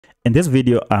In this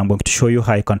video, I'm going to show you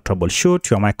how you can troubleshoot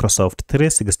your Microsoft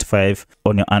 365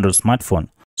 on your Android smartphone.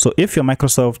 So if your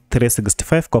Microsoft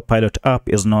 365 Copilot app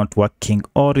is not working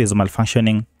or is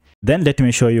malfunctioning, then let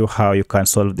me show you how you can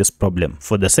solve this problem.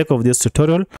 For the sake of this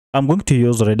tutorial, I'm going to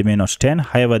use Redmi Note 10.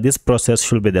 However, this process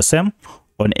should be the same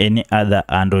on any other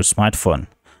Android smartphone.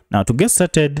 Now to get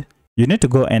started, you need to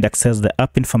go and access the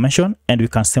app information, and we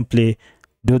can simply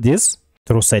do this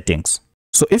through settings.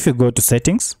 So if you go to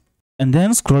settings and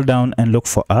then scroll down and look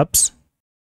for apps,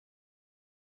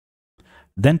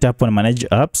 then tap on manage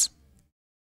apps.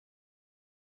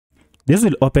 This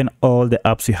will open all the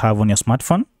apps you have on your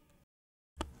smartphone.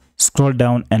 Scroll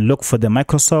down and look for the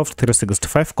Microsoft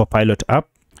 365 Copilot app.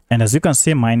 And as you can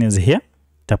see, mine is here.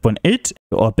 Tap on it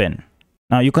to open.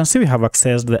 Now you can see we have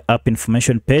accessed the app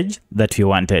information page that we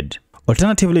wanted.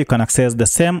 Alternatively, you can access the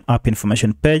same app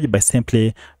information page by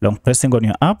simply long pressing on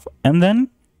your app and then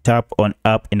tap on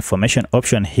app information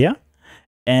option here,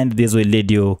 and this will lead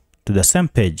you to the same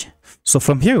page. So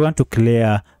from here, we want to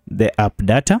clear the app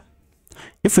data.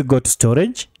 If we go to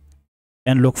storage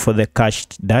and look for the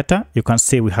cached data, you can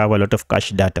see we have a lot of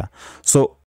cached data.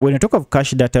 So when you talk of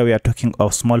cached data, we are talking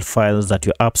of small files that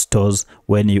your app stores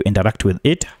when you interact with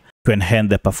it to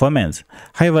enhance the performance.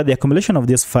 However, the accumulation of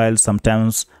these files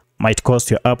sometimes might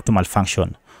cause your app to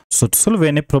malfunction. So to solve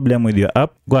any problem with your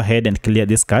app, go ahead and clear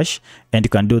this cache, and you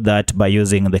can do that by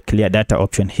using the clear data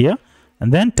option here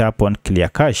and then tap on clear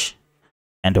cache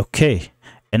and OK.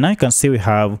 And now you can see we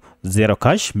have zero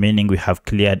cache, meaning we have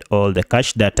cleared all the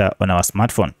cache data on our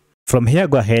smartphone. From here,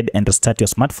 go ahead and restart your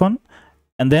smartphone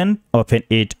and then open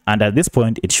it, and at this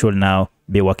point it should now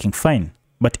be working fine.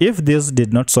 But if this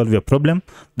did not solve your problem,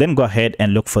 then go ahead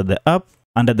and look for the app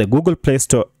under the Google Play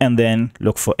Store and then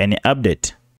look for any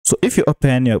update. So if you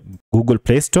open your Google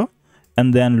Play Store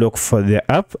and then look for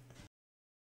the app,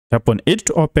 tap on it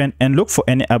to open and look for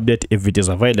any update if it is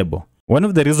available. One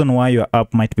of the reasons why your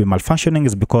app might be malfunctioning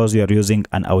is because you are using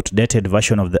an outdated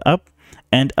version of the app,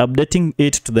 and updating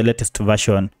it to the latest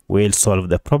version will solve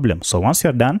the problem. So once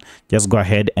you're done, just go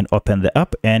ahead and open the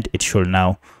app and it should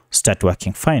now start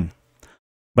working fine.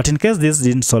 But in case this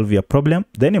didn't solve your problem,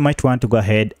 then you might want to go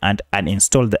ahead and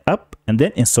uninstall the app and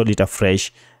then install it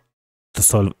afresh to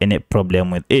solve any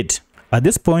problem with it. At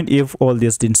this point, if all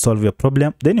this didn't solve your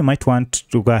problem, then you might want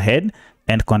to go ahead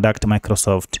and contact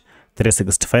Microsoft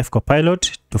 365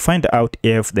 Copilot to find out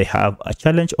if they have a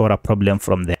challenge or a problem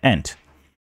from the end.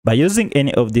 By using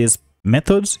any of these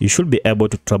methods, you should be able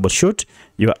to troubleshoot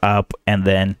your app and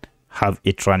then have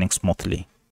it running smoothly.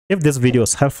 If this video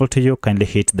is helpful to you, kindly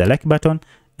hit the like button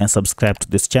and subscribe to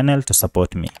this channel to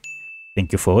support me.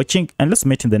 Thank you for watching, and let's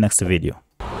meet in the next video.